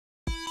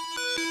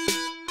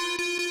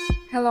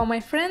Hello my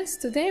friends,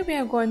 today we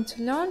are going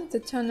to learn the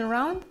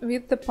turnaround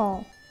with the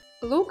pole.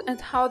 Look at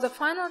how the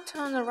final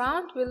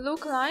turnaround will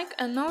look like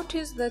and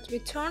notice that we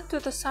turn to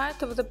the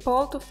side of the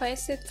pole to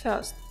face it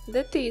first.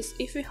 That is,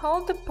 if we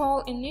hold the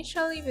pole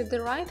initially with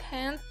the right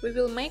hand, we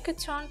will make a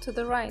turn to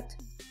the right.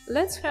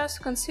 Let's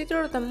first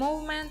consider the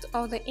movement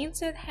of the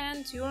inside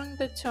hand during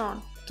the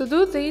turn. To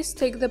do this,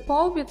 take the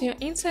pole with your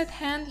inside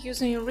hand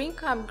using a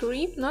ring-up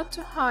grip, not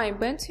too high,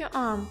 bend your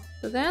arm.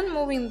 Then,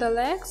 moving the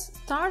legs,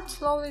 start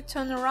slowly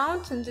turn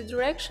around in the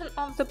direction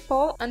of the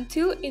pole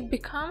until it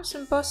becomes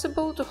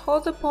impossible to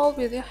hold the pole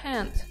with your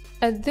hand.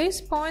 At this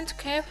point,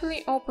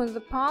 carefully open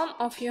the palm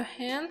of your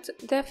hand,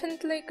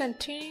 definitely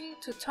continuing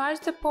to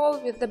touch the pole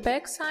with the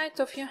back side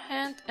of your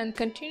hand and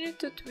continue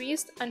to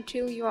twist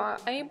until you are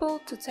able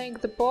to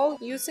take the pole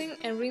using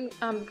a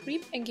ring-up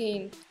grip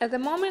again. At the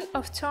moment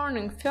of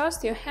turning,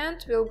 first your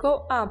hand will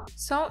go up,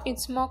 so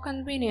it's more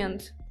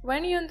convenient.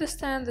 When you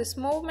understand this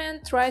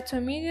movement, try to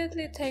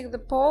immediately take the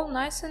pole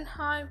nice and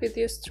high with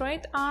your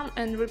straight arm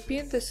and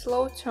repeat the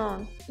slow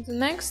turn. The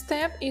next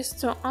step is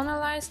to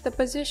analyze the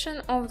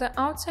position of the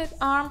outside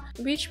arm,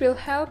 which will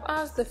help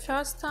us the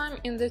first time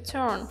in the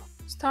turn.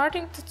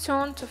 Starting to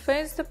turn to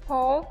face the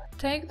pole,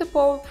 take the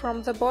pole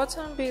from the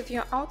bottom with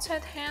your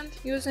outside hand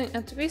using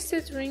a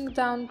twisted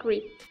ring-down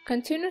grip.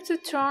 Continue to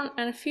turn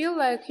and feel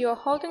like you are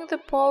holding the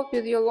pole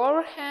with your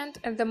lower hand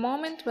at the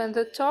moment when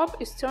the top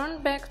is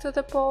turned back to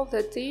the pole,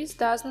 that is,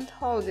 doesn't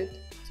hold it.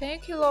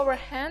 Take your lower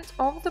hand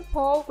off the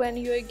pole when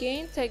you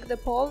again take the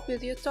pole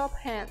with your top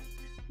hand.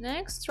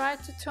 Next, try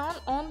to turn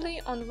only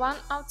on one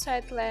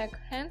outside leg,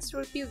 hence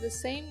repeat the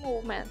same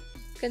movement.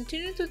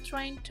 Continue to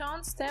train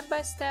turn step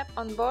by step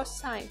on both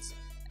sides,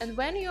 and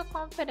when you are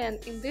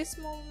confident in these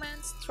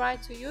movements, try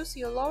to use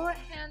your lower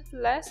hand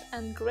less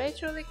and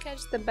gradually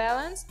catch the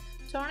balance,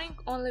 turning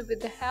only with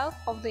the help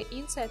of the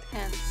inside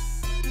hand.